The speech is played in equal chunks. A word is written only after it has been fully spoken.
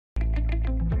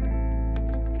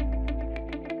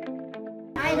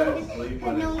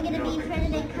one going to be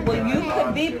president? Well, you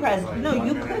could be president. No,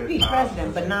 you could be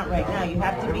president, but not right now. You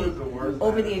have to be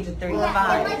over the age of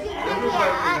 35.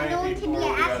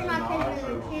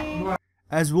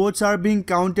 As votes are being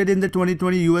counted in the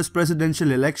 2020 US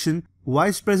presidential election,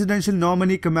 Vice presidential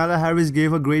nominee Kamala Harris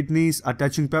gave her great niece a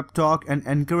touching pep talk and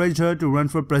encouraged her to run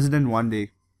for president one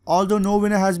day. Although no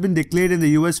winner has been declared in the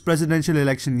US presidential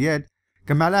election yet,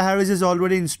 Kamala Harris is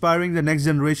already inspiring the next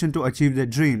generation to achieve their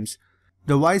dreams.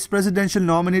 The vice presidential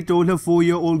nominee told her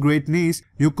 4-year-old great niece,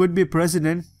 "You could be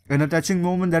president," in a touching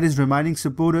moment that is reminding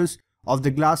supporters of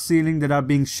the glass ceiling that are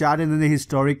being shattered in the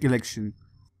historic election.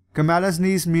 Kamala's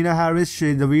niece Meena Harris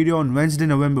shared the video on Wednesday,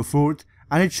 November 4th,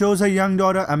 and it shows her young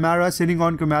daughter Amara sitting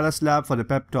on Kamala's lap for the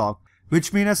pep talk,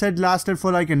 which Meena said lasted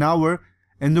for like an hour.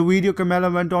 In the video, Kamala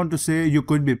went on to say, "You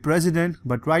could be president,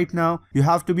 but right now, you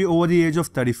have to be over the age of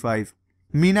 35.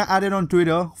 Meena added on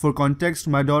Twitter, "For context,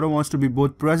 my daughter wants to be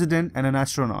both president and an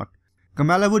astronaut."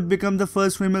 Kamala would become the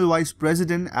first female vice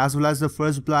president as well as the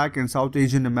first black and South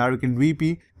Asian American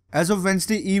VP. As of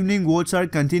Wednesday evening, votes are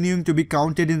continuing to be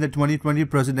counted in the 2020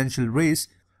 presidential race.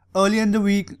 Earlier in the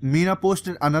week, Meena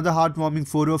posted another heartwarming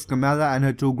photo of Kamala and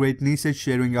her two great nieces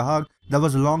sharing a hug that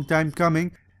was a long time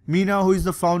coming. Meena, who is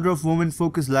the founder of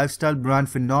women-focused lifestyle brand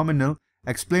Phenomenal,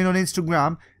 explained on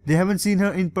Instagram they haven't seen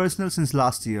her in person since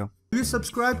last year. Please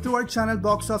subscribe to our channel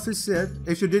Box Office Set.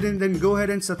 If you didn't, then go ahead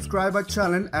and subscribe our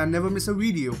channel and never miss a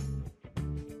video.